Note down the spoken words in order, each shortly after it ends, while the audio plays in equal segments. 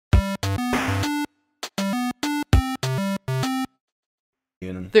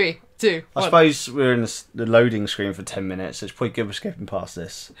even. 3, 2, 1. I suppose we're in the loading screen for 10 minutes, so it's probably good we're skipping past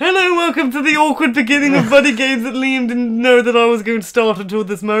this. Hello, welcome to the awkward beginning of Buddy Games that Liam didn't know that I was going to start until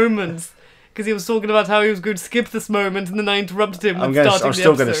this moment. Because he was talking about how he was going to skip this moment, and then I interrupted him with starting the episode. I'm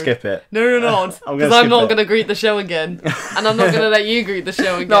still going to skip it. No, you're not. Because I'm not going to greet the show again. And I'm not going to let you greet the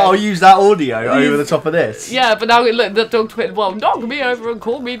show again. No, I'll use that audio over the top of this. Yeah, but now look, the dog twit, well, knock me over and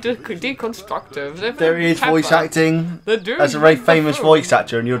call me deconstructive. There he is voice acting as a very famous voice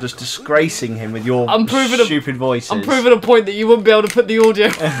actor, and you're just disgracing him with your stupid voices. I'm proving a point that you wouldn't be able to put the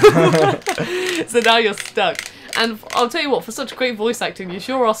audio. So now you're stuck. And I'll tell you what, for such great voice acting, you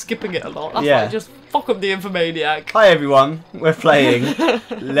sure are skipping it a lot. That's why I just fuck up the Infomaniac. Hi everyone, we're playing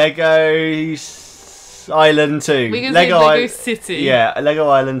Lego Island 2. We can say Lego City. Yeah, Lego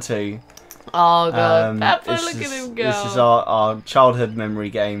Island 2. Oh god, Pepper, look at him go. This is our childhood memory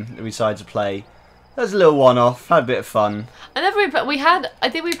game that we decided to play. That was a little one-off, had a bit of fun. I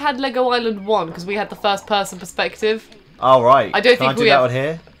think we've had Lego Island 1 because we had the first person perspective. Oh right. I don't think we do that one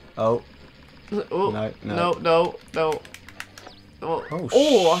here. Oh. Oh, no.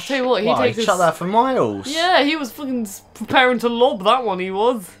 Oh, I'll tell you what, he shot that for miles. Yeah, he was fucking preparing to lob that one, he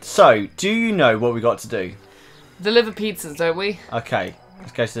was. So, do you know what we got to do? Deliver pizzas, don't we? Okay,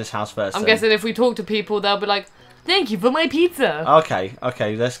 let's go to this house first. I'm guessing if we talk to people, they'll be like, thank you for my pizza. Okay,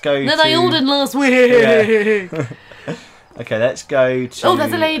 let's go that I ordered last week. Yeah. Okay, let's go to... Oh,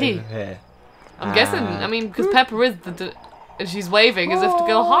 there's a lady. Here. I'm guessing, I mean, because Pepper is and she's waving as if to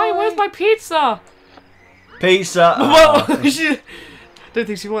go, hi, where's my pizza? Pizza! Well, don't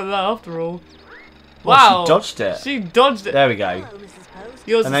think she wanted that after all. Wow. She dodged it. She dodged it. There we go.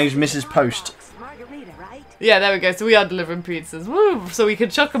 Her name's Mrs. Post. Yeah, there we go. So we are delivering pizzas. Woo! So we can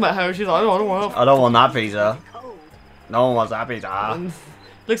chuck them at her. She's like, I don't want. I don't want that pizza. No one wants that pizza.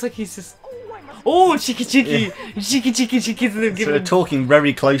 Looks like he's just... Oh, cheeky. So they're talking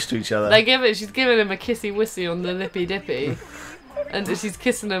very close to each other. She's giving him a kissy wissy on the lippy dippy. And she's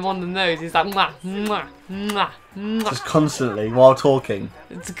kissing him on the nose. He's like, mwah, mwah, mwah, mwah. Just constantly while talking.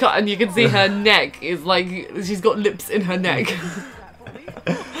 And you can see her neck is like, she's got lips in her neck.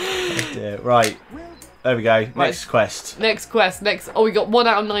 Oh dear. Right. There we go. Next quest. Oh, we got 1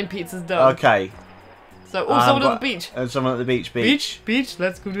 out of 9 pizzas done. Okay. So, someone at the beach. Someone at the beach. Beach.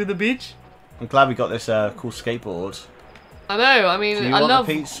 Let's go to the beach. I'm glad we got this cool skateboard. I know. I mean, Do you want a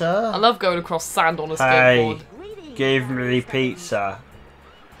pizza? I love going across sand on a skateboard. Give me pizza.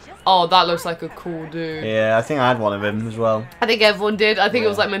 Oh, that looks like a cool dude. Yeah, I think I had one of him as well. I think everyone did. I think it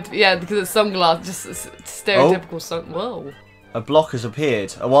was like meant to be, because it's sunglasses, just stereotypical Whoa. A block has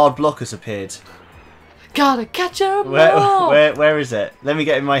appeared. A wild block has appeared. Gotta catch 'em all. Where is it? Let me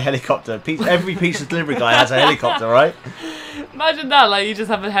get in my helicopter. Every pizza delivery guy has a helicopter, right? Imagine that, like you just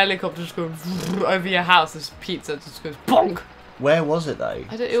have a helicopter just going over your house. This pizza just goes bonk. Where was it though?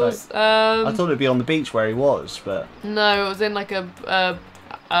 I thought it'd be on the beach where he was, but no, it was in like a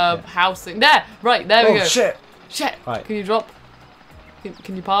housing. There we go. Oh shit! Right. Can you drop?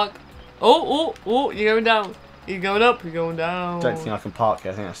 Can you park? Oh! You're going down. You're going up. You're going down. Don't think I can park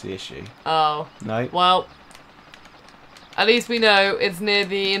here. I think that's the issue. Oh no. Well, at least we know it's near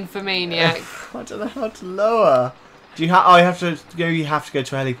the Infomaniac. I don't know how to lower. Do you have? You have to go. You have to go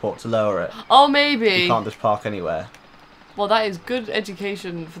to a heliport to lower it. Oh, maybe. You can't just park anywhere. Well, that is good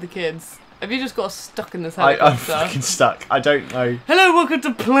education for the kids. Have you just got stuck in this helicopter? I'm fucking stuck. I don't know. Hello, welcome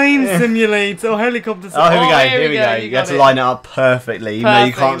to Plane Simulator. Helicopter Simulator. Oh, here we go. You have to line it up perfectly, even though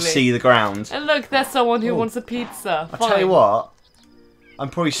you can't see the ground. And look, there's someone who wants a pizza. I'll tell you what. I'm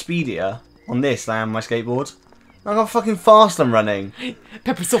probably speedier on this than I am on my skateboard. Look how fucking fast I'm running.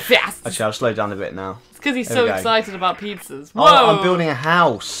 Pepper's so fast. Actually, I'll slow down a bit now. It's because he's so excited about pizzas. Whoa! Oh, I'm building a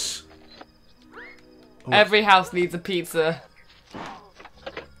house. Every house needs a pizza.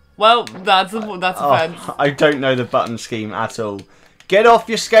 Well, that's a fence. I don't know the button scheme at all. Get off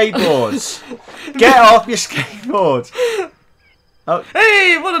your skateboards! Get off your skateboard! Oh.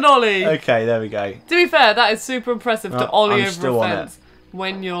 Hey, what an ollie! Okay, there we go. To be fair, that is super impressive to ollie over still a fence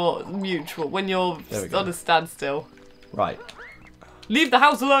when you're on a standstill. Right. Leave the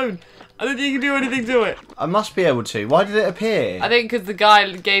house alone! I don't think you can do anything to it. I must be able to. Why did it appear? I think because the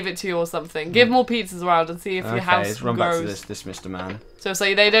guy gave it to you or something. Give more pizzas around and see if your house let's run back to this Mr. Man. So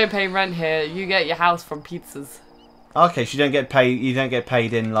they don't pay rent here. You get your house from pizzas. Okay, so you don't get paid. You don't get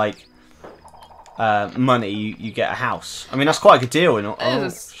paid in like money. You get a house. I mean, that's quite a good deal. Oh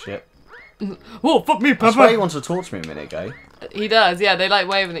shit! Oh fuck me, Pepper! I swear he wanted to talk to me a minute ago. He does. Yeah, they like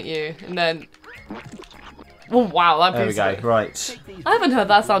waving at you, and then. Oh wow, that there we go. Right. I haven't heard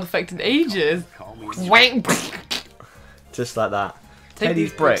that sound effect in ages. Wank. Just like that. Take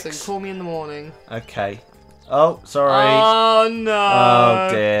these bricks and call me in the morning. Okay. Oh, sorry. Oh no. Oh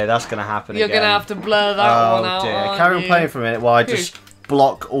dear, that's gonna happen You're again. gonna have to blur that one out. Oh dear. Aren't Carry on you? playing for a minute while I just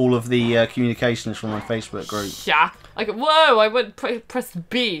block all of the communications from my Facebook group. Yeah. Whoa! I went pressed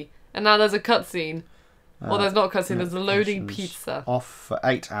B, and now there's a cutscene. Well, there's not a cutscene. There's a loading pizza. Off for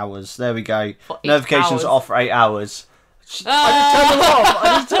 8 hours. There we go. For 8 Notifications hours. off for 8 hours.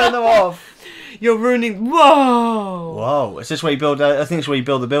 I just turned them off. You're ruining. Whoa! Whoa! Is this where you build? I think it's where you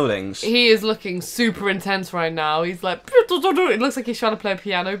build the buildings. He is looking super intense right now. He's like, it looks like he's trying to play a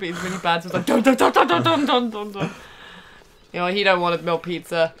piano, but he's really bad. So it's like, dun dun dun dun dun dun dun dun dun. You know, he don't want to milk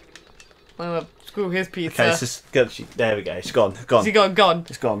pizza. I'm gonna screw his pizza. Okay, it's just good. There we go. It's gone. Gone. Is he gone?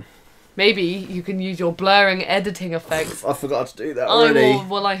 It's gone. Maybe you can use your blurring editing effects. I forgot to do that already.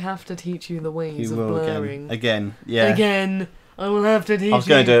 I have to teach you the ways You of will blurring. again. Yeah. Again, I will have to teach you. I was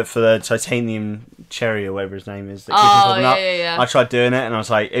going to do it for the titanium cherry or whatever his name is. That Oh, keeps popping yeah. I tried doing it and I was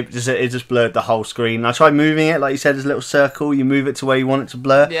like, it just blurred the whole screen. I tried moving it, like you said, as a little circle. You move it to where you want it to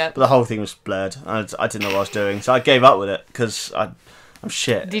blur. Yeah. But the whole thing was blurred. I didn't know what I was doing, so I gave up with it because I'm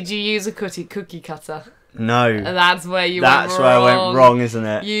shit. Did you use a cookie cutter? No. And that's where you That's went where wrong. I went wrong, isn't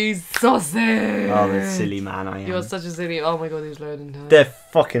it? You sausage! Oh, the silly man I am. You're such a silly. Oh my god, he's loading time. They're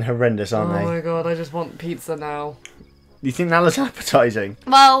fucking horrendous, aren't Oh they? my god, I just want pizza now. You think that looks appetizing?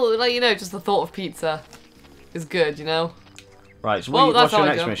 Well, like, you know, just the thought of pizza is good, you know? Right, so Well, what's that's your how I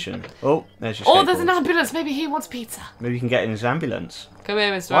next go. mission? Oh, there's your Oh, there's an skateboard. ambulance. Maybe he wants pizza. Maybe you can get in his ambulance. Come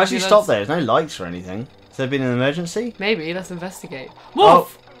here, Mr. Why has he Ambulance. stopped there? There's no lights or anything. Has there been an emergency? Maybe, let's investigate. Oh,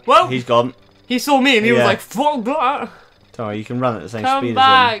 Woof! Whoa! He's gone. He saw me and he was Yeah. like, fuck that! Don't worry, you can run at the same Come speed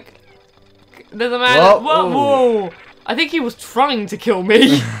back! There's a man. Whoa, Whoa! I think he was trying to kill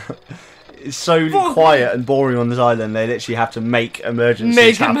me. as him. It's so quiet and boring on this island, they literally have to make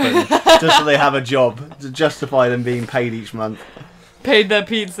emergencies happen just so they have a job to justify them being paid each month. Paid their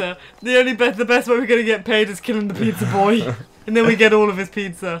pizza. The best way we're gonna get paid is killing the pizza boy. And then we get all of his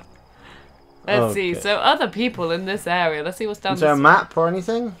pizza. Let's see. Okay. So other people in this area. Let's see what's down Is there a this map or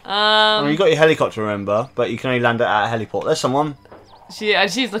anything? I mean, you got your helicopter, remember, but you can only land it at a heliport. There's someone.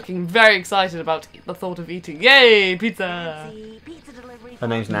 She's looking very excited about the thought of eating. Yay, pizza! Her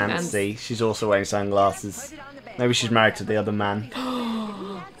name's Nancy. She's also wearing sunglasses. Maybe she's married to the other man.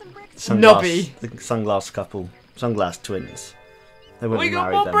 Nubby. The sunglass couple. Sunglass twins. They wouldn't We have got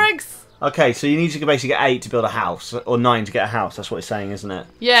married more them. bricks. Okay, so you need to basically get 8 to build a house, or 9 to get a house. That's what it's saying, isn't it?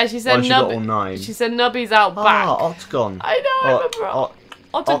 Yeah, she said Once you got all Nubby. 9. She said Nubby's out back. Ah, octagon. I know. I remember.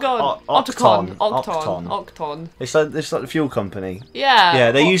 Octagon. It's like the fuel company. Yeah.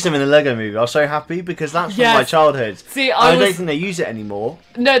 Yeah, they used them in the Lego movie. I was so happy because that's from Yes. my childhood. See, I I don't was. think they use it anymore.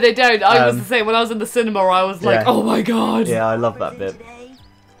 No, they don't. I was the same. When I was in the cinema, I was like, Yeah. oh my god. Yeah, I love that bit.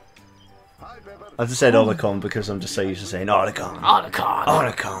 I just said Olicon because I'm just so used to saying Olicon. Otacon.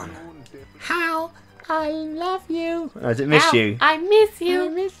 Olicon. How I love you. I did miss you. I miss you. I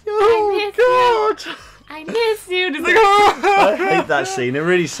miss you. Oh, God. I miss you. And it's like, oh. I hate that scene. It's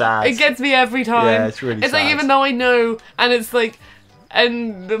really sad. It gets me every time. Yeah, it's really It's like, sad. even though I know, and it's like,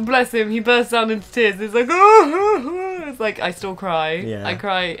 and bless him, he bursts down into tears. It's like, oh. It's like, I still cry. Yeah. I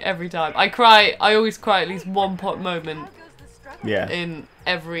cry every time. I always cry at least one pot moment Yeah. in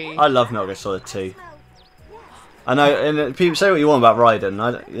every. I love Metal Gear Solid 2. I know, and people say what you want about Raiden.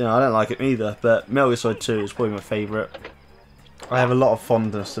 I don't like it either. But Metal Gear Solid 2 is probably my favourite. I have a lot of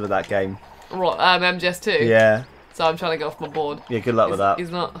fondness for that game. What, MGS2? Yeah. So I'm trying to get off my board. Yeah, good luck with that. He's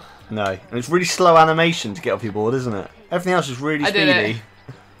not. No. And it's really slow animation to get off your board, isn't it? Everything else is really I did it. speedy.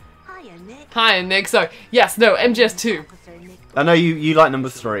 Hi, Nick. So, yes, no, MGS2. I know you like number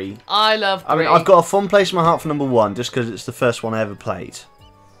 3. I love 3. I mean, I've got a fond place in my heart for number 1 just because it's the first one I ever played.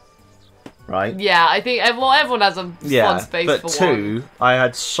 Right? Yeah, I think everyone has a fun space but for 2, one. I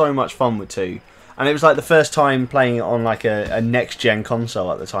had so much fun with 2. And it was like the first time playing it on like a next-gen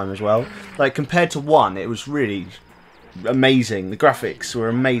console at the time as well. Like, compared to 1, it was really amazing. The graphics were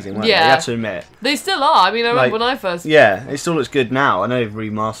amazing, weren't they? You Yeah. had to admit. They still are. I mean, I remember Like, when I first. Yeah, it still looks good now. I know they've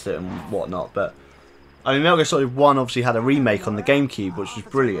remastered it and whatnot, but... I mean, Metal Gear Solid 1 obviously had a remake on the GameCube, which was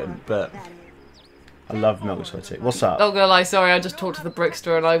brilliant, but... I love Metal Gear Solid 2. What's up? Not gonna lie, sorry, I just talked to the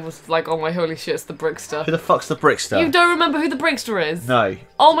Brickster and I was like, oh my holy shit, it's the Brickster. Who the fuck's the Brickster? You don't remember who the Brickster is? No.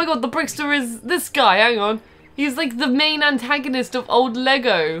 Oh my god, the Brickster is this guy, hang on. He's like the main antagonist of old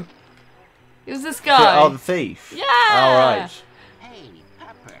Lego. It was this guy. Oh, the thief? Yeah! Alright.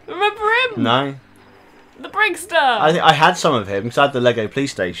 Remember him? No. The Brickster! I had some of him, because I had the Lego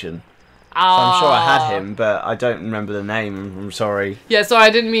PlayStation. So I'm sure I had him, but I don't remember the name. I'm sorry. Yeah, sorry, I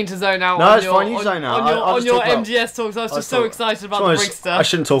didn't mean to zone out No, on it's your, fine, you zone out. on just your talk about- MGS talks. I was just so excited about the Brickster. I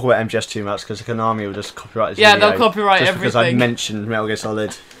shouldn't talk about MGS too much because Konami will just copyright this Yeah, video they'll copyright just because I everything. mentioned Metal Gear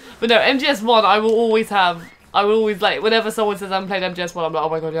Solid. But no, MGS1 I will always have I will always like whenever someone says I haven't played MGS1, I'm like, oh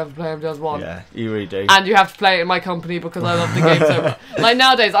my god, you have to play MGS1. Yeah, you really do. And you have to play it in my company because I love the game so much. Like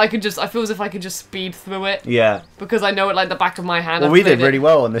nowadays, I feel as if I could just speed through it. Yeah. Because I know it like the back of my hand. Well, we did really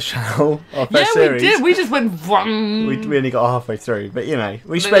well on this channel. Our first series. We did. We just went vroom. We only got halfway through, but you know,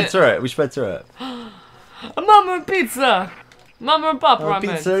 we sped through it. A mama and pizza. Mama and Papa, I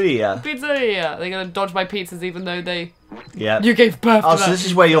meant. Pizzeria. Pizzeria. They're gonna dodge my pizzas even though they... Yeah. You gave birth to Oh, that so this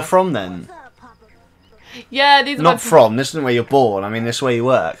is where you're from then? Yeah, these are Not from, this isn't where you're born. I mean, this is where you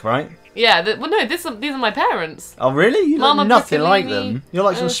work, right? Yeah, well no, these are my parents. Oh, really? You look Mama nothing Briccolini, like them. You're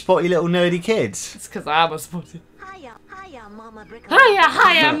like some spotty little nerdy kids. It's because I'm a spotty. Hiya, Mama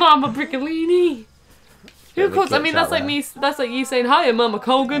Briccolini. Hiya, Mama Briccolini. Who Yeah, calls? I mean, that's like me. That's like you saying hiya, Mama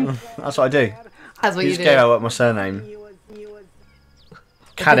Colgan. That's what I do. That's what you do. Just go out with my surname.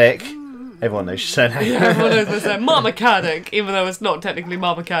 Caddick. Everyone knows your surname. Yeah, everyone knows my surname. Mama Caddick, even though it's not technically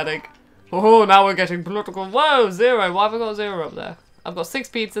Mama Caddick. Oh, now we're getting political. Whoa, 0. Why have I got 0 up there? I've got 6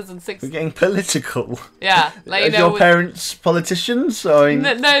 pizzas and 6... We're getting political. Yeah, like, you Are know... your parents politicians? I mean...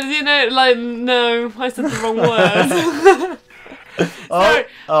 No, you know, like, no, I said the wrong word. I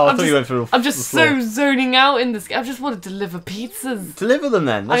thought you went through I'm just so zoning out in this game. I just want to deliver pizzas. Deliver them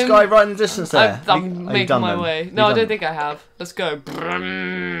then. This guy right in the distance there. I'm making my way. No, I don't think I have. Let's go.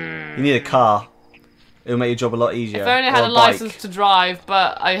 You need a car. It'll make your job a lot easier. If I only had a license to drive,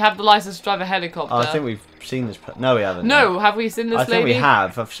 but I have the license to drive a helicopter. Oh, I think we've seen this. No, we haven't. No, have we seen this lady? I think we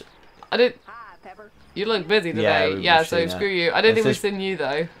have. I don't... You look busy today. Yeah, so screw you. I don't think we've seen you,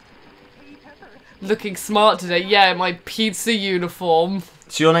 though. Looking smart today. Yeah, my pizza uniform.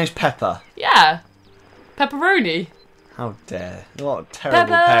 So your name's Pepper? Yeah. Pepperoni. How dare. What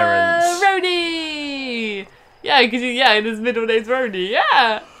terrible parents. Pepperoni! Yeah, because his middle name's Roni.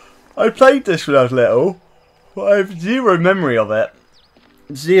 Yeah. I played this when I was little, but I have zero memory of it.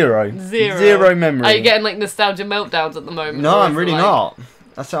 Zero memory. Are you getting like nostalgia meltdowns at the moment? No, I'm really not.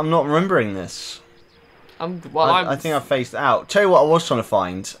 I'm not remembering this. I think I've phased it out. Tell you what I was trying to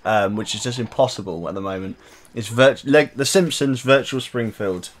find, which is just impossible at the moment, is The Simpsons Virtual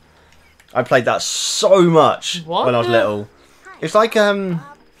Springfield. I played that so much when I was little. It's like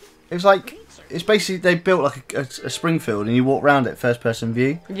it's basically they built like a Springfield and you walk around it first person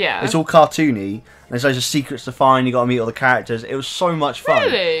view. Yeah. It's all cartoony and there's loads of secrets to find. You got to meet all the characters. It was so much fun.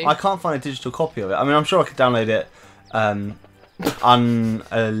 Really? I can't find a digital copy of it. I mean, I'm sure I could download it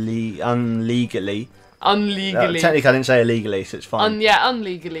unlegally. Technically, I didn't say illegally, so it's fine.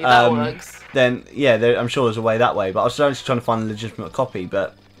 Unlegally. That works. Then I'm sure there's a way that way. But I was just trying to find a legitimate copy,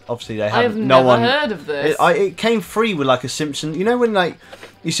 but. Obviously they have never heard of this. It came free with like a Simpson. You know when like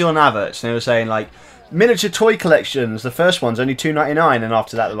you see on adverts and they were saying like miniature toy collections. The first one's only $2.99, and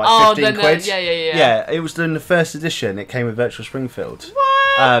after that they're like 15 quid. Yeah. It was in the first edition. It came with Virtual Springfield.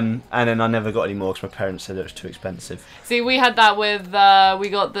 What? And then I never got any more because my parents said it was too expensive. See, we had that with we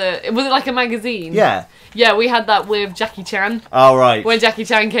got was it like a magazine? Yeah. Yeah, we had that with Jackie Chan. Oh right. When Jackie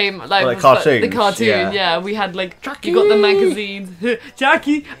Chan came, like the cartoon. The cartoon, yeah. We had like Jackie. You got the magazines.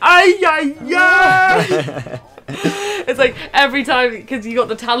 Jackie, ay. It's like every time because you got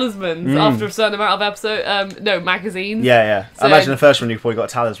the talismans after a certain amount of magazines. Yeah. So, I imagine the first one you probably got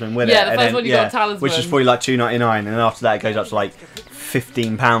a talisman with it. Yeah, the first one you got a talisman, which is probably like $2.99, and then after that it goes up to like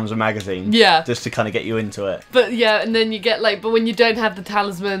 £15 a magazine. Yeah. Just to kind of get you into it. But yeah, and then you get like, but when you don't have the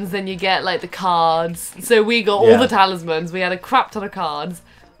talismans, then you get like the cards. So we got all the talismans. We had a crap ton of cards.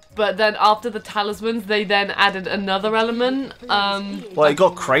 But then after the talismans, they then added another element. Well, it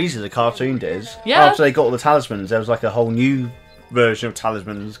got crazy, the cartoon did. Yeah. After they got all the talismans, there was like a whole new version of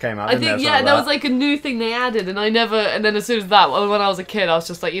talismans came out. I think, there was like a new thing they added, and and then as soon as that, when I was a kid, I was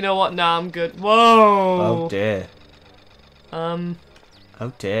just like, you know what, nah, I'm good. Whoa. Oh dear. Oh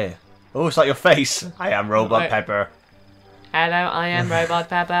dear. Oh, it's like your face. I am Robot Pepper. Hello, I am Robot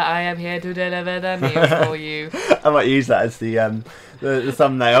Pepper. I am here to deliver the meal for you. I might use that as the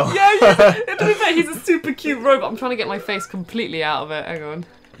thumbnail. Yeah. To be fair, he's a super cute robot. I'm trying to get my face completely out of it. Hang on.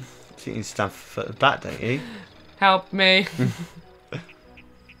 I think you stand for the back, don't you? Help me.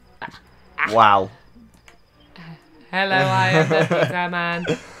 Wow. Hello, I am the pizza man.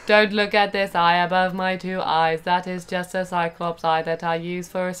 Don't look at this eye above my 2 eyes. That is just a Cyclops eye that I use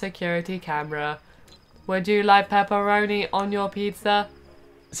for a security camera. Would you like pepperoni on your pizza?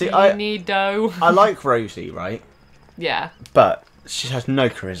 See, Do you need dough? I like Rosie, right? Yeah. But she has no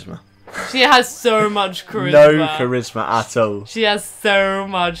charisma. She has so much charisma. No charisma at all. She has so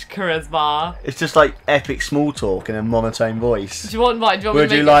much charisma. It's just like epic small talk in a monotone voice. Do you want what?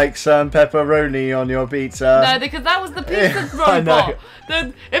 Would you like some pepperoni on your pizza? No, because that was the pizza I robot.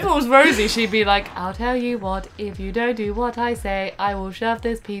 know. If it was Rosie, she'd be like, I'll tell you what, if you don't do what I say, I will shove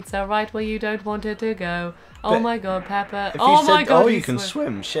this pizza right where you don't want it to go. Oh my god, Pepper. Oh my god. Oh, you can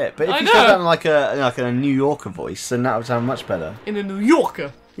swim. Shit. But if I you know. said that in like a New Yorker voice, then that would sound much better. In a New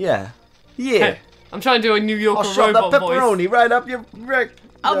Yorker. Yeah. Yeah. Hey, I'm trying to do a New Yorker I'll shove that robot voice. pepperoni right up your rectum.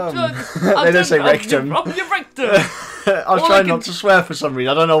 They don't say rectum. Up your rectum. I was trying not to swear for some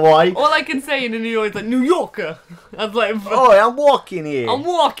reason. I don't know why. All I can say in a New York is like, New Yorker. I'm like, Oh, I'm walking here. I'm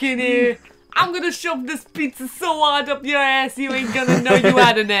walking here. I'm gonna shove this pizza so hard up your ass you ain't gonna know you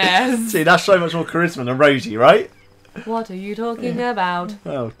had an ass. See, that's so much more charisma than Rosie, right? What are you talking about?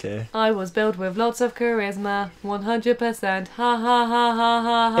 Oh dear. I was built with lots of charisma, 100%. Ha ha ha ha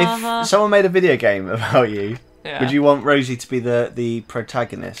ha ha. If someone made a video game about you, Yeah. would you want Rosie to be the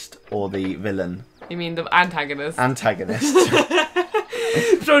protagonist or the villain? You mean the antagonist? Antagonist.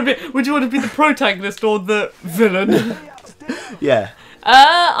 Would you want to be the protagonist or the villain? Yeah.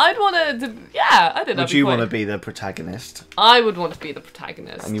 I'd want to. Yeah, I don't know. Would you want to be the protagonist? I would want to be the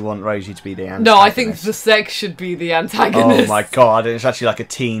protagonist. And you want Rosie to be the antagonist? No, I think the sex should be the antagonist. Oh my god! It's actually like a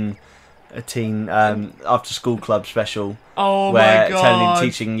teen after school club special. Oh where my god!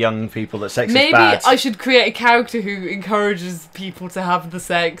 teaching young people that sex Maybe is bad. I should create a character who encourages people to have the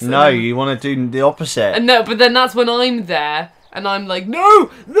sex. No, you want to do the opposite. And no, but then that's when I'm there and I'm like, no,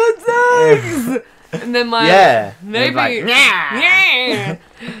 the sex. And then my maybe like, yeah.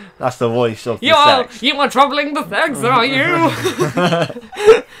 That's the voice of the sex. You are troubling the sex, are you?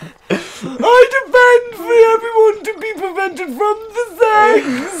 I demand for everyone to be prevented from the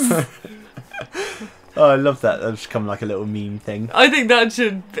sex. Oh, I love that. That's become like a little meme thing. I think that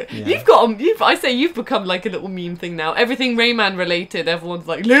should. Yeah. You've become like a little meme thing now. Everything Rayman related, everyone's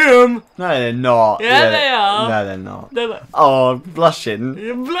like Liam. No, they're not. Yeah, they are. No, they're not. They're like, oh, blushing.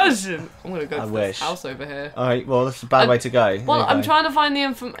 you're blushing. I'm gonna go to wish. this house over here. All right. Well, that's a bad way to go. Well, I'm go. trying to find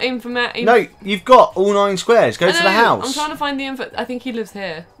the No, you've got all 9 squares. Go to the house. I'm trying to find the info. I think he lives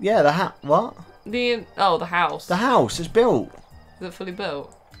here. Yeah, the what? The house. The house is built. Is it fully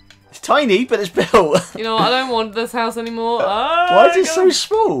built? It's tiny, but it's built. You know what? I don't want this house anymore. Why is it so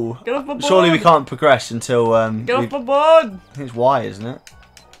small? Get off my board. Surely we can't progress until Get off my board. I think it's Y, isn't it?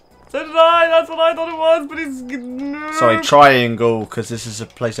 So did I. That's what I thought it was, but it's Sorry, triangle, because this is a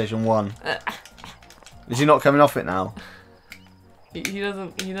PlayStation 1. Is he not coming off it now? He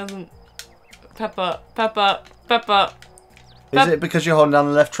doesn't. Pepper. Is it because you're holding down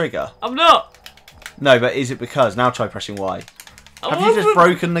the left trigger? I'm not. No, but is it because? Now try pressing Y. Have you just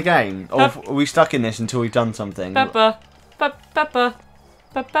broken the game? Or are we stuck in this until we've done something? Pepper. Hello,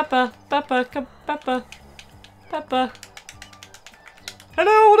 I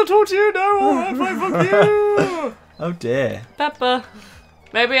want to talk to you. No, fuck you. Oh dear. Pepper.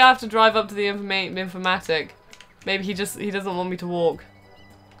 Maybe I have to drive up to the informatic. Maybe he doesn't want me to walk.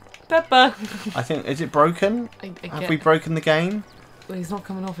 Pepper. I think, is it broken? Have we broken the game? Well, he's not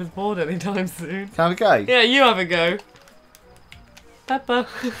coming off his board anytime soon. Can I have a go? Yeah, you have a go. Pepper.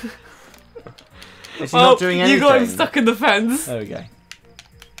 Is he not doing anything? You got him stuck in the fence. There we go.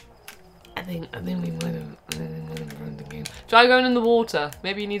 I think we might have ruined the game. Try going in the water.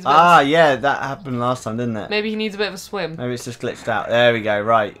 Maybe he needs a bit Ah, yeah, that happened last time, didn't it? Maybe he needs a bit of a swim. Maybe it's just glitched out. There we go,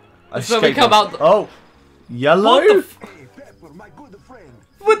 right. So we come out. Oh! Yellow?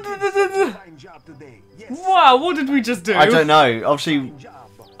 What the Wow, what did we just do? I don't know. Obviously, it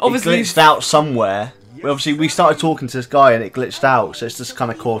glitched out somewhere. Obviously, we started talking to this guy and it glitched out, so it's just kind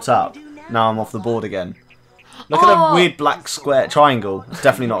of caught up. Now I'm off the board again. Look at the weird black square triangle. It's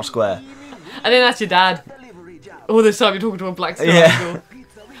definitely not a square. I think that's your dad. All this time you're talking to a black triangle.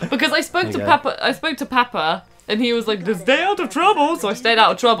 Yeah. Because I spoke to Papa, and he was like, "Just stay out of trouble." So I stayed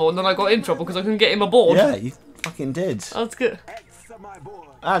out of trouble, and then I got in trouble because I couldn't get him aboard. Yeah, you fucking did. That's good.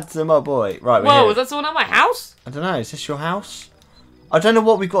 That's my boy. Right, whoa, is that someone at my house? I don't know. Is this your house? I don't know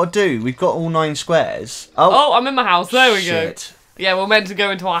what we've got to do. We've got all 9 squares. Oh, I'm in my house. There we go. Shit. Yeah, we're meant to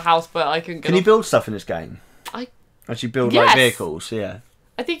go into our house, but I couldn't get Can you build stuff in this game? Actually build like vehicles, yeah.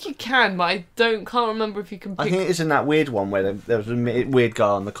 I think you can, but I can't remember if you can pick... I think it's in that weird one where there was a weird guy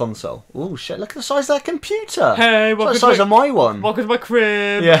on the console. Oh shit, look at the size of that computer! Hey, welcome to the size of my one. Welcome to my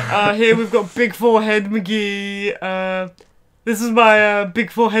crib. Yeah. Here we've got Big Forehead McGee. This is my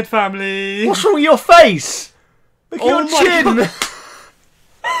Big Forehead family. What's wrong with your face? Look at your chin!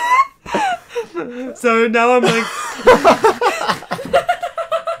 So now I'm like...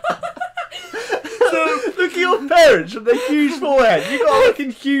 Look at your face! parents with their huge forehead. You got a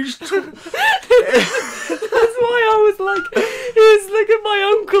fucking huge. That's why I was like, look at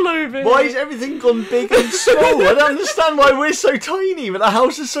my uncle over here. Why is everything gone big and small? I don't understand why we're so tiny, but the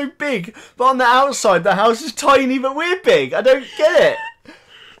house is so big. But on the outside, the house is tiny, but we're big. I don't get it.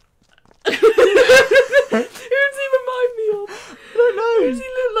 Who does he remind me of? I don't know. Who does he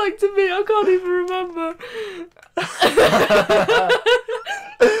look like to me? I can't even remember.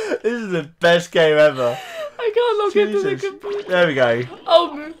 This is the best game ever. I can't log into the Jesus. computer. There we go.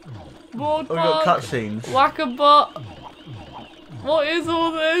 Oh, board We've got park. cutscenes. Whack-a-bot. What is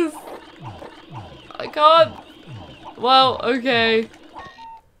all this? I can't. Well, okay.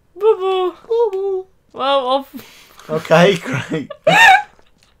 Boo-boo. Boo-boo. Well, off. Okay, great.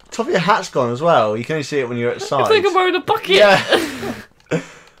 Top of your hat's gone as well. You can only see it when you're outside. It's like I'm wearing a bucket. Yeah. Can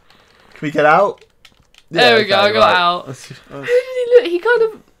we get out? There we go, I got right. out. Let's- Who did he look? He kind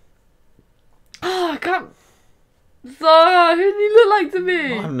of. I can't. Who did he look like to I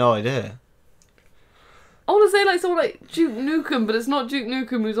me? have no idea. I want to say like someone like Duke Nukem, but it's not Duke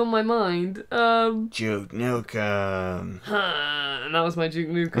Nukem who's on my mind. Duke Nukem. And that was my Duke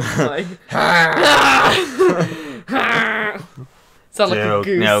Nukem. Like. Sound like a Duke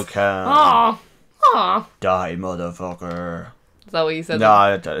goose. Nukem. Ah. Die, motherfucker. Is that what you said? No,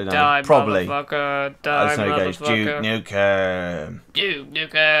 I don't know. Die, Probably. motherfucker. That's Die, how it goes. Duke motherfucker. Nukem. Duke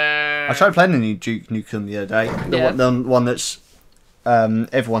Nukem. I tried playing the new Duke Nukem the other day. Yeah. The one that's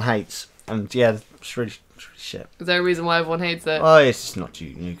everyone hates. And yeah, it's really shit. Is there a reason why everyone hates it? Oh, it's just not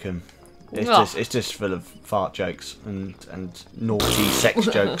Duke Nukem. Oh. It's just full of fart jokes and naughty sex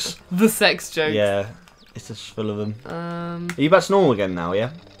jokes. The sex jokes. Yeah, it's just full of them. Are Um, you back to normal again now?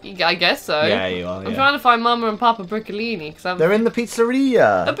 Yeah. I guess so. Yeah, you are. I'm Yeah. trying to find Mama and Papa Briccolini because I've They're in the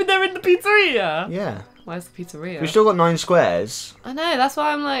pizzeria. but they're in the pizzeria. Yeah. Where's the pizzeria? We've still got 9 squares. I know. That's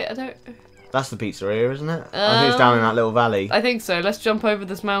why I'm like I don't. That's the pizzeria, isn't it? I think it's down in that little valley. I think so. Let's jump over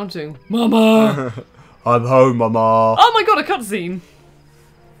this mountain. Mama. I'm home, Mama. Oh my god, a cutscene.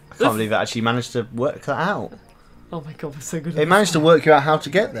 I can't believe it actually managed to work that out. Oh my god, we're so good. It managed to work you out how to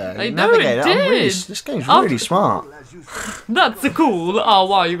get there. I You know navigate it I'm really, did. this game's Oh. really smart. That's a cool. Oh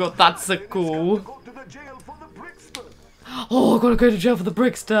wow, you got that's a cool. Go to the jail for the Brickster. Oh, I gotta go to jail for the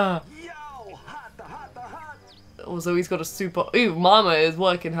Brickster. Yo, hot. Also, he's got a super. Ooh, Mama is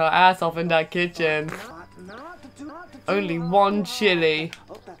working her ass off in that kitchen. Only one chili,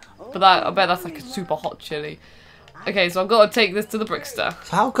 but that I bet that's like a super hot chili. Okay, so I've got to take this to the Brickster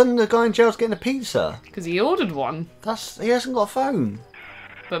So how come the guy in jail's getting a pizza? because he ordered one. He hasn't got a phone.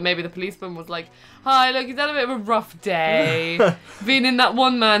 But maybe the policeman was like, "Hi, look, he's had a bit of a rough day. Been in that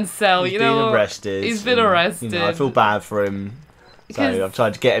one-man cell, He's you know. been what? arrested. He's been and, arrested. You know, I feel bad for him. Because- So I've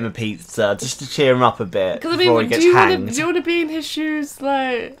tried to get him a pizza just to cheer him up a bit Because I before mean, he gets do hanged. you want to be in his shoes?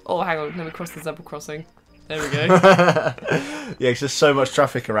 Like, oh, hang on, let me cross the zebra crossing. There we go. Yeah, because there's so much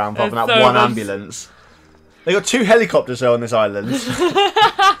traffic around apart from There's that so one much- ambulance. They got 2 helicopters though on this island.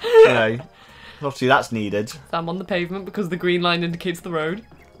 You know, obviously that's needed. I'm on the pavement because the green line indicates the road.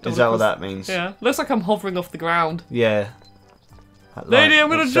 Don't Is that wanna what cross- that means? Yeah. Looks like I'm hovering off the ground. Yeah. That Lady, line- I'm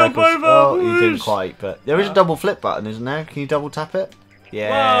gonna that jump circles- over. Oh, you didn't Whoosh. quite, but there is a double flip button, isn't there? Can you double tap it?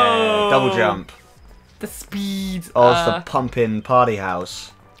 Yeah, Whoa. double jump. The speed. Oh, it's the pumping party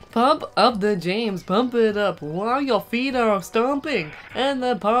house. Pump up the jams, pump it up while your feet are stomping and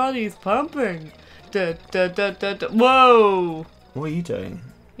the party's pumping. Da, da, da, da, da. Whoa! What are you doing?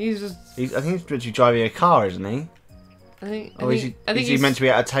 He's just. I think he's literally driving a car, isn't he? I think. Or is he meant to be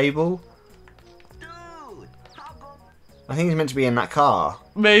at a table? Dude, how come? I think he's meant to be in that car.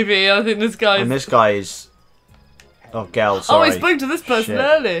 Maybe. I think this guy's. And this guy is... Oh, girl, Oh, sorry. I spoke to this person Shit.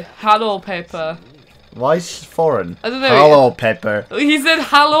 earlier. Hello, Pepper. Why is he foreign? I don't know. Hello, Pepper. He said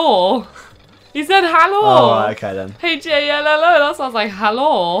hello. He said hello. Oh, right, okay then. H-A-L-L-O. That sounds like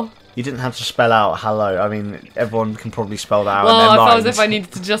hello. You didn't have to spell out hello. I mean, everyone can probably spell that out Well, in I their felt as minds. if I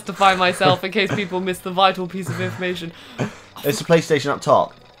needed to justify myself in case people missed the vital piece of information. It's the PlayStation up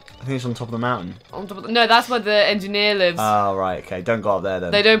top. I think it's on top of the mountain. On top of no, that's where the engineer lives. Oh, right, okay. Don't go up there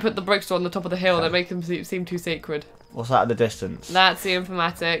then. They don't put the Brickster on the top of the hill. Okay. They make them seem too sacred. What's that at the distance? That's the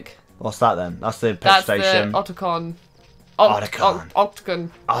informatic. What's that then? That's the pet That's station. the Otacon. Otacon.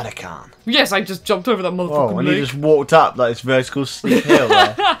 Octagon. Otacon. Yes, I just jumped over that Whoa, motherfucking and you lake. just walked up like this vertical steep hill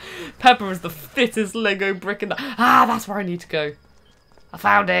there. Pepper is the fittest Lego brick in the. Ah, that's where I need to go. I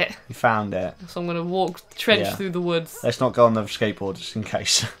found it. You found it. So I'm gonna trench Yeah. through the woods. Let's not go on the skateboard just in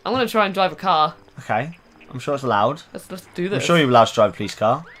case. I'm gonna try and drive a car. Okay. I'm sure it's allowed. Let's do I'm this. sure you're allowed to drive a police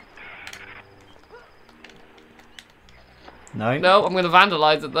car. No? No, I'm gonna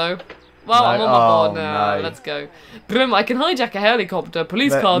vandalise it though. Well, No. I'm on my board Oh, now. no. Let's go. Boom! I can hijack a helicopter.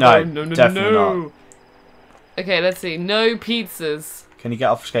 Police But car no, though. No, no, definitely no. Okay, let's see. No pizzas. Can you get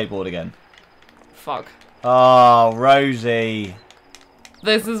off skateboard again? Fuck. Oh, Rosie.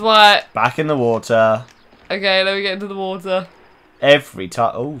 This is why... Back in the water. Okay, let me get into the water. Every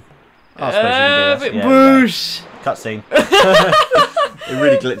time. Oh. I suppose you can do this. Boosh! Cutscene. It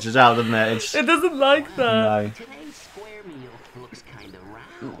really glitches out, doesn't it? It's, It doesn't like that. no. Today's square meal looks kind of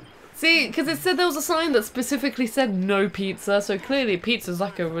round. See, because it said there was a sign that specifically said no pizza, so clearly pizza's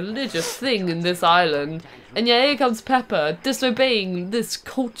like a religious thing in this island. And yeah, here comes Pepper, disobeying this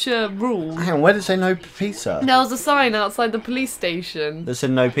culture rule. Hang on, where did it say no pizza? There was a sign outside the police station. That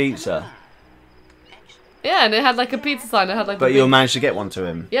said no pizza. Yeah, and it had like a pizza sign. It had like. But you'll manage to get one to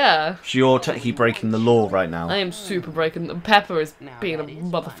him. Yeah. So you're technically breaking the law right now. I am super breaking. Pepper is being a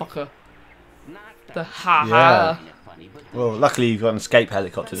motherfucker. The ha Yeah. ha. Well, luckily you've got an escape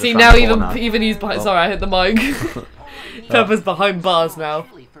helicopter. just See, round now the corner. even he's behind. Sorry, I hit the mic. Pepper's behind bars now.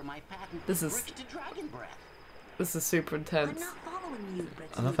 This is super I'm intense. not following you,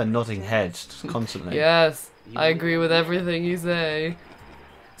 Brixton. I love her nodding heads just constantly. Yes, I agree with everything you say.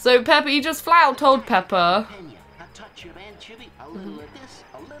 So Pepper, you just flat out told Pepper. A touch of anchovy, a little of this,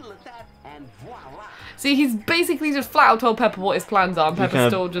 a little of that, and voila. See, he's basically just flat out told Pepper what his plans are. And You Pepper's can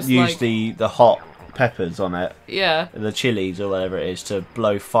still just use like, the hot peppers on it, yeah. the chilies or whatever it is, to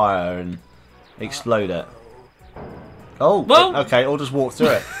blow fire and explode it. Oh, Well- okay, or just walk through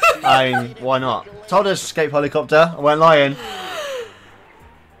it. I mean, why not? Told us escape helicopter. I weren't lying.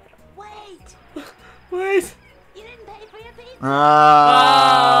 Wait! Wait. You didn't pay for your pizza?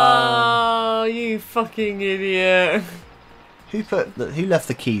 Ah. Oh, you fucking idiot. Who left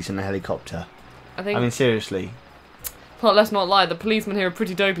the keys in the helicopter? I think. I mean, seriously. Well, let's not lie. The policemen here are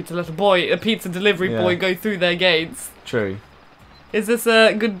pretty dopey to let a pizza delivery Yeah. boy, go through their gates. True. Is this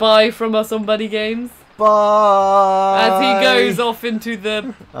a goodbye from us on Buddy Games? Bye. As he goes off into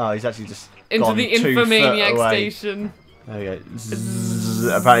the Oh, he's actually just into gone the 2 foot Infomaniac away. station. There we go. Zzz.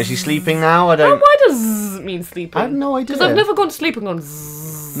 Apparently she's sleeping now. I Oh, don't. why does zzz mean sleeping? I have no idea. Because I've never gone to sleep and gone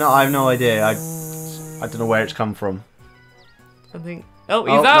zzz. No, I have no idea. I don't know where it's come from. I think. Oh,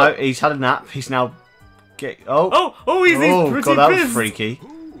 he's Oh out. no, he's had a nap. He's now. He's Oh, he's pretty God, that was pissed. freaky.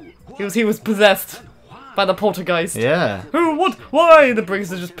 He was possessed by the poltergeist. Yeah. Who? What? Why? The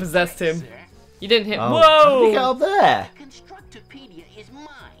Brigster just possessed him. You didn't hit. Oh. How did he get Whoa! up there? Constructopedia is mine.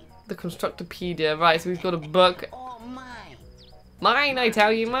 The Constructopedia. Right, so we've got a book. All mine. Mine, I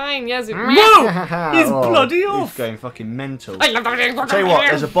tell you, mine. Yes. Whoa! He's Oh, bloody He's off. going fucking mental. I love Tell you what,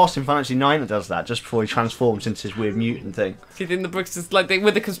 there's a boss in Final Fantasy 9 that does that just before he transforms into his weird mutant thing. See, then the bricks just like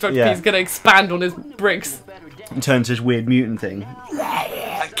with the constructor Yeah. he's gonna expand on his bricks. And turns his weird mutant thing.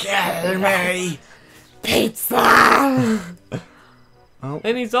 Kill me! Pizza. Oh,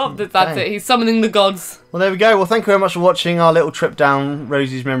 And he's off. That's okay. it. He's summoning the gods. well, there we go. Well, thank you very much for watching our little trip down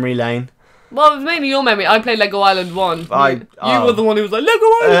Rosie's memory lane. Well, it was mainly your memory. I played Lego Island 1. You oh. were the one who was like Lego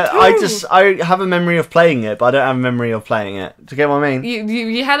Island 2. I have a memory of playing it, but I don't have a memory of playing it. Do you get what I mean?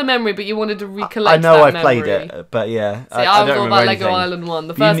 You had a memory, but you wanted to recollect. I know that I played memory. it, but yeah, See, I I was don't all remember about anything. Lego Island 1,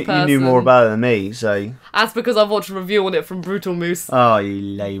 the first person. You knew more about it than me, so. That's because I've watched a review on it from Brutal Moose. Oh, you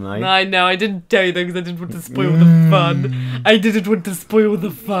lame-o. I know, I didn't tell you though because I didn't want to spoil the fun. I didn't want to spoil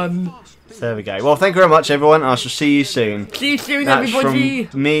the fun. There we go. Well, thank you very much, everyone. I shall see you soon. See you soon, That's everybody.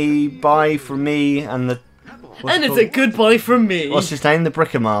 from me, bye from me, and the. And it's a goodbye from me. What's his name? The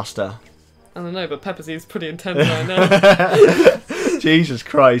Brickermaster. I don't know, but Pepper seems pretty intense right now. Jesus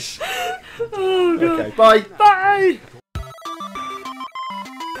Christ. Oh, God. Okay, bye. Bye.